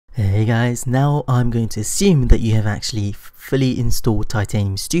Hey guys, now I'm going to assume that you have actually fully installed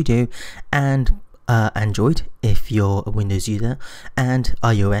Titanium Studio and Android if you're a Windows user, and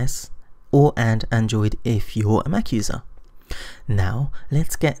iOS, and Android if you're a Mac user. Now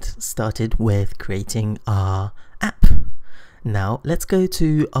let's get started with creating our app. Now let's go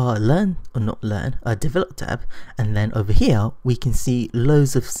to our Develop tab, and then over here we can see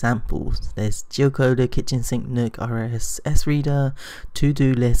loads of samples. There's geocoder, kitchen sink, Nook, RSS reader,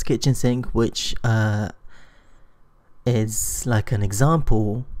 to-do list, kitchen sink, which is like an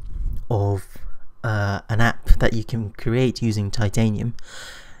example of an app that you can create using Titanium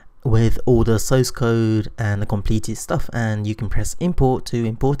with all the source code and the completed stuff, and you can press import to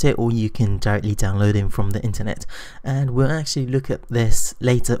import it, or you can directly download it from the internet. And we'll actually look at this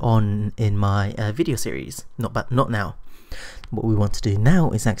later on in my video series, not now. What we want to do now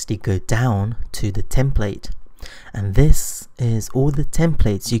is actually go down to the template, and this is all the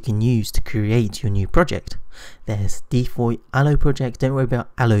templates you can use to create your new project. There's default Allo project. Don't worry about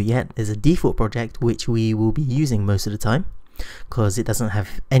Allo yet. There's a default project which we will be using most of the time, because it doesn't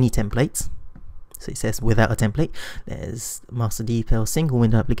have any templates. So it says without a template. There's master detail, single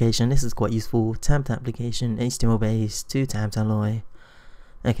window application. This is quite useful. Tabbed application, HTML based, 2 tabs alloy.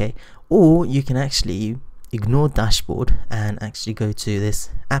 Okay, or you can actually ignore dashboard and actually go to this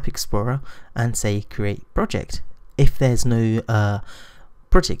app explorer and say create project if there's no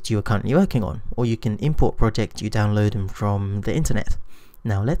project you are currently working on, or you can import project you download them from the internet.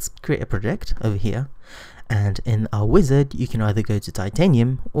 Now let's create a project over here, and in our wizard you can either go to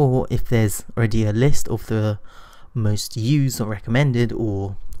Titanium, or if there's already a list of the most used or recommended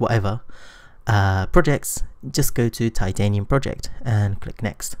or whatever projects, just go to Titanium project and click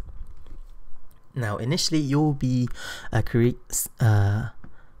next. Now initially you'll be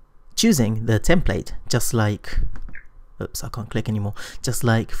choosing the template, just like I can't click anymore, just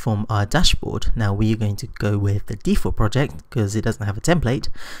like from our dashboard. Now we are going to go with the default project because it doesn't have a template.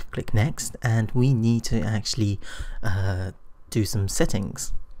 Click next, and we need to actually do some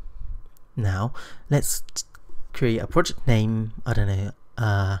settings. Now let's create a project name, I don't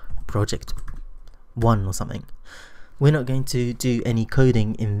know, project 1 or something. We're not going to do any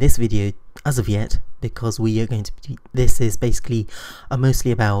coding in this video as of yet, because we are going to be, this is basically mostly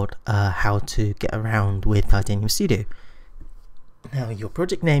about how to get around with Titanium Studio. Now your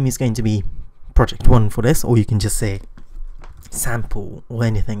project name is going to be project 1 for this, or you can just say sample or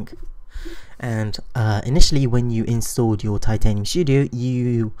anything. And initially when you installed your Titanium Studio,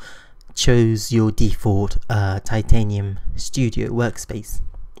 you chose your default Titanium Studio workspace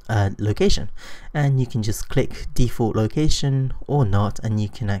location, and you can just click default location or not, and you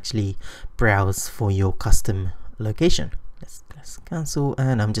can actually browse for your custom location. Let's cancel,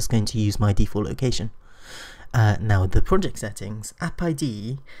 and I'm just going to use my default location. Now the project settings, app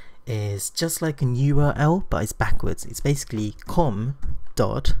ID is just like an URL, but it's backwards. It's basically com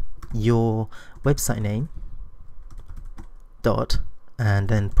dot your website name dot and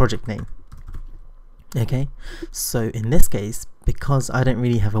then project name. Okay, so in this case, because I don't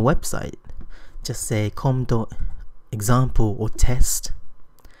really have a website, just say com dot example or test,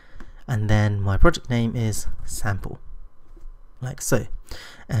 and then my project name is sample, like so.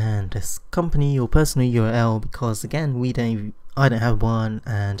 And this company or personal URL, because again I don't have one,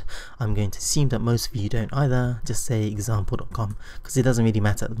 and I'm going to assume that most of you don't either, just say example.com, because it doesn't really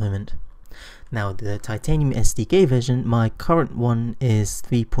matter at the moment. Now the Titanium SDK version, my current one is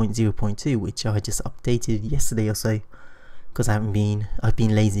 3.0.2, which I just updated yesterday or so, because I've been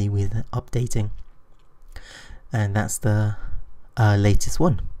lazy with updating, and that's the latest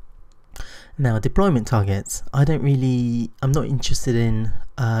one. Now deployment targets, I'm not interested in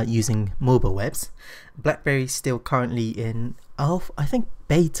using mobile webs. BlackBerry's still currently in I think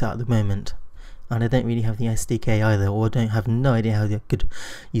beta at the moment, and I don't really have the SDK either, or I don't have no idea how they could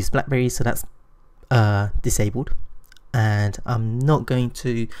use BlackBerry, so that's disabled. And I'm not going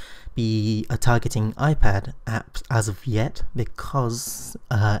to be targeting iPad apps as of yet, because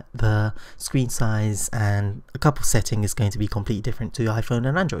the screen size and a couple setting is going to be completely different to iPhone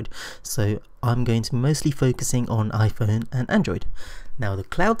and Android, so I'm going to mostly focusing on iPhone and Android. Now the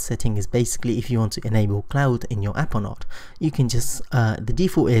cloud setting is basically if you want to enable cloud in your app or not. You can just the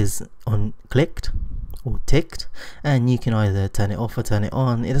default is on clicked or ticked, and you can either turn it off or turn it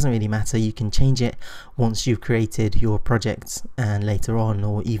on. It doesn't really matter. You can change it once you've created your projects, and later on,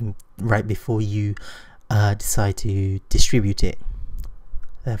 or even right before you decide to distribute it.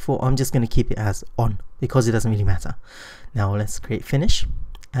 Therefore I'm just going to keep it as on, because it doesn't really matter. Now let's create finish,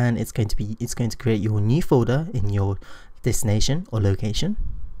 and it's going to create your new folder in your destination or location.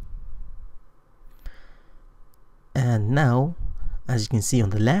 And now as you can see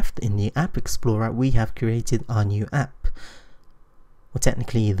on the left in the App Explorer, we have created our new app, or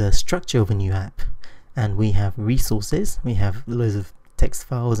technically the structure of a new app. And we have resources, we have loads of text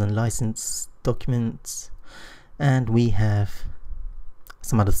files and license documents, and we have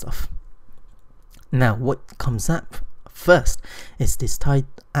some other stuff. Now what comes up first is this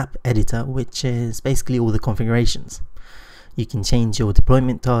type app editor, which is basically all the configurations. You can change your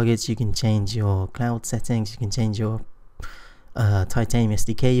deployment targets, you can change your cloud settings, you can change your Titanium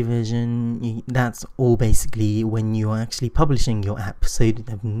SDK version. That's all basically when you are actually publishing your app, so you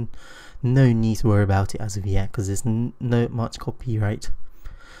have no need to worry about it as of yet, because there's no much copyright,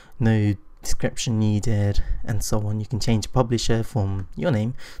 no description needed, and so on. You can change publisher from your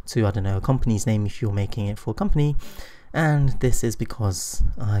name to, I don't know, a company's name if you're making it for a company. And this is because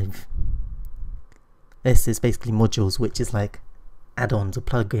this is basically modules, which is like add-ons or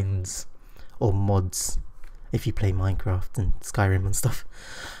plugins or mods if you play Minecraft and Skyrim and stuff.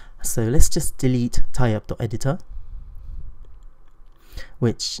 So let's just delete tieup.editor,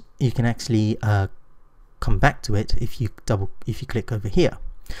 which you can actually come back to it if you click over here.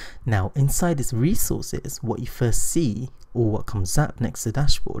 Now inside this resources, what you first see, or what comes up next to the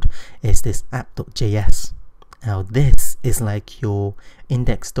dashboard, is this app.js. Now this is like your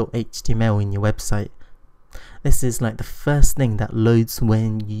index.html in your website. This is like the first thing that loads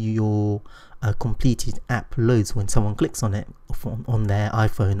when your completed app loads, when someone clicks on it on their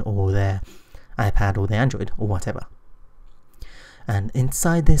iPhone or their iPad or their Android or whatever. And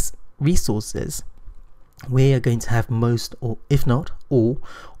inside this resources, we are going to have most, or if not all,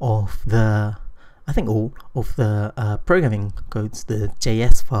 of the, I think all of the programming codes, the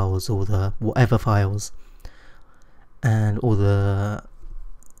JS files or the whatever files, and all the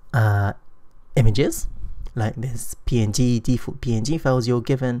images, like this PNG, default PNG files you're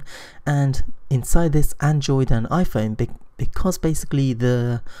given. And inside this Android and iPhone, because basically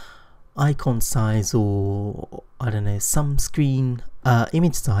the icon size, or I don't know, some screen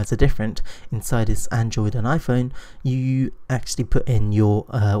image size are different inside this Android and iPhone, you actually put in your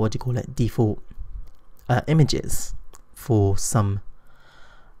what do you call it, default images for some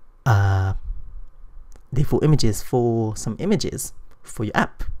default images for some images for your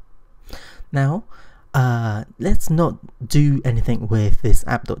app. Now let's not do anything with this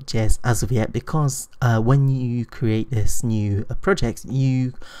app.js as of yet, because when you create this new project,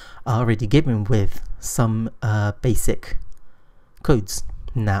 you are already given with some basic codes.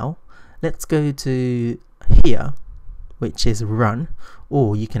 Now let's go to here, which is run,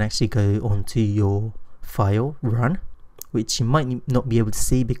 or you can actually go onto your file run, which you might not be able to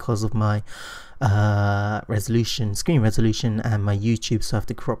see because of my screen resolution and my YouTube, so I have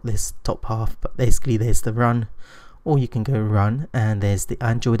to crop this top half. But basically there's the run, or you can go run, and there's the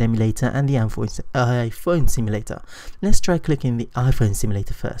Android emulator and the iPhone simulator. Let's try clicking the iPhone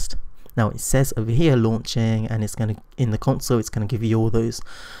simulator first. Now it says over here launching, and it's going to, in the console, it's going to give you all those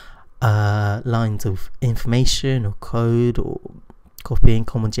lines of information or code or copying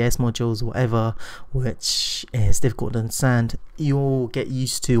common JS modules or whatever, which is difficult to understand. You'll get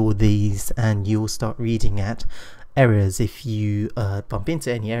used to all these, and you'll start reading at errors if you bump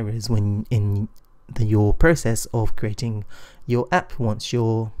into any errors when in your process of creating your app, once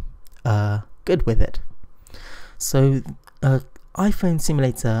you're good with it. So iPhone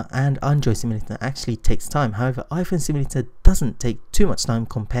simulator and Android simulator actually takes time. However, iPhone simulator doesn't take too much time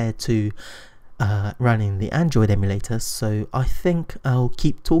compared to running the Android emulator, so I think I'll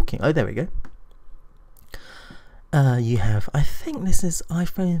keep talking. Oh, there we go. You have, I think this is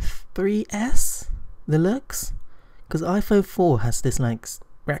iPhone 3S, the looks, because iPhone 4 has this like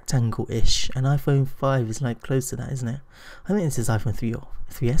rectangle-ish, and iPhone 5 is like close to that, isn't it? I think this is iPhone 3 or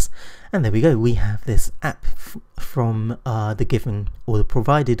 3S. And there we go, we have this app from the given or the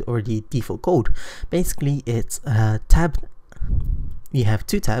provided already default code. Basically it's tab. We have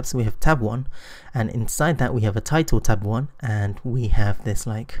two tabs. We have tab 1, and inside that we have a title tab 1, and we have this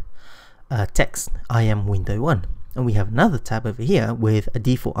like text, I am window 1, and we have another tab over here with a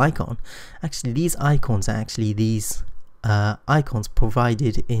default icon. Actually these icons are actually these icons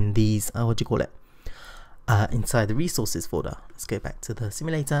provided in these what do you call it, inside the resources folder. Let's go back to the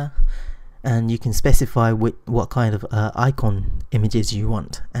simulator, and you can specify what kind of icon images you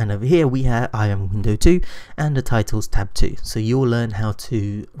want. And over here we have I am window 2 and the titles tab 2. So you'll learn how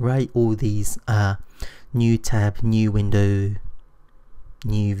to write all these new tab, new window,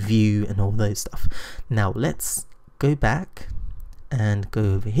 new view, and all those stuff. Now let's go back and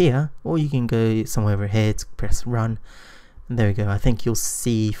go over here, or you can go somewhere over here to press run. There we go. I think you'll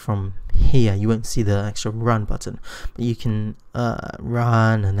see from here, you won't see the actual run button, but you can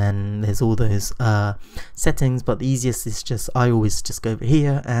run, and then there's all those settings, but the easiest is just, I always just go over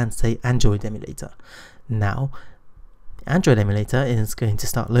here and say Android emulator. Now Android emulator is going to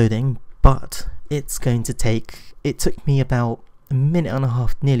start loading, but it's going to take, it took me about a minute and a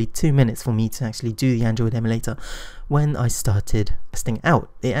half, nearly 2 minutes for me to actually do the Android emulator. When I started testing out,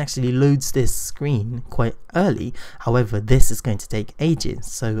 it actually loads this screen quite early. However, this is going to take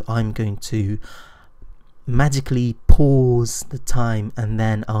ages, so I'm going to magically pause the time and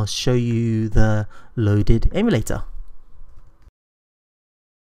then I'll show you the loaded emulator.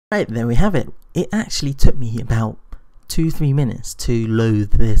 Right, there we have it. It actually took me about 2-3 minutes to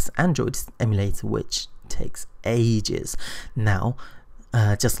load this Android emulator, which takes ages. Now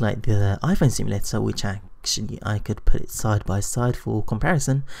just like the iPhone simulator, which actually I could put it side by side for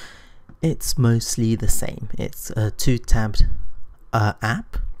comparison, it's mostly the same. It's a 2-tabbed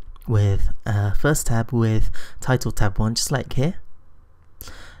app with first tab with title tab 1, just like here,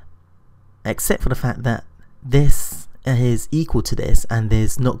 except for the fact that this is equal to this and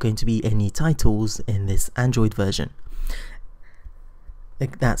there's not going to be any titles in this Android version.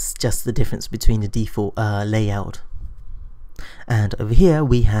 That's just the difference between the default layout. And over here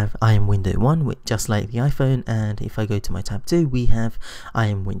we have I am window 1, which just like the iPhone, and if I go to my tab 2 we have I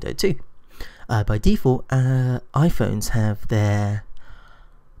am window 2. By default iPhones have their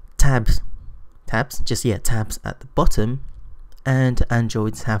tabs at the bottom, and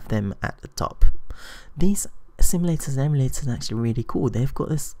Androids have them at the top. These simulators and emulators are actually really cool. They've got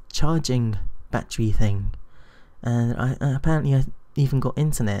this charging battery thing, and apparently I even got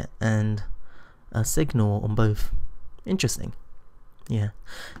internet and a signal on both. Interesting. Yeah.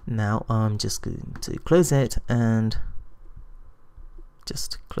 Now I'm just going to close it and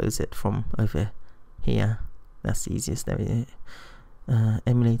just close it from over here. That's the easiest. There we go.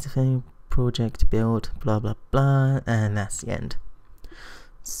 Emulator thing, project build, blah blah blah, and that's the end.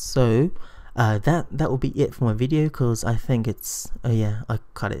 So that will be it for my video, because I think it's I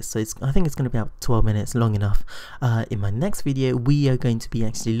cut it, so I think it's going to be about 12 minutes, long enough. In my next video we are going to be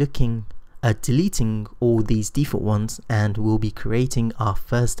actually looking at deleting all these default ones, and we'll be creating our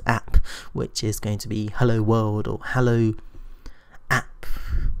first app, which is going to be Hello World or Hello App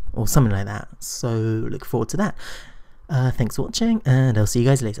or something like that. So look forward to that. Thanks for watching, and I'll see you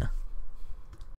guys later.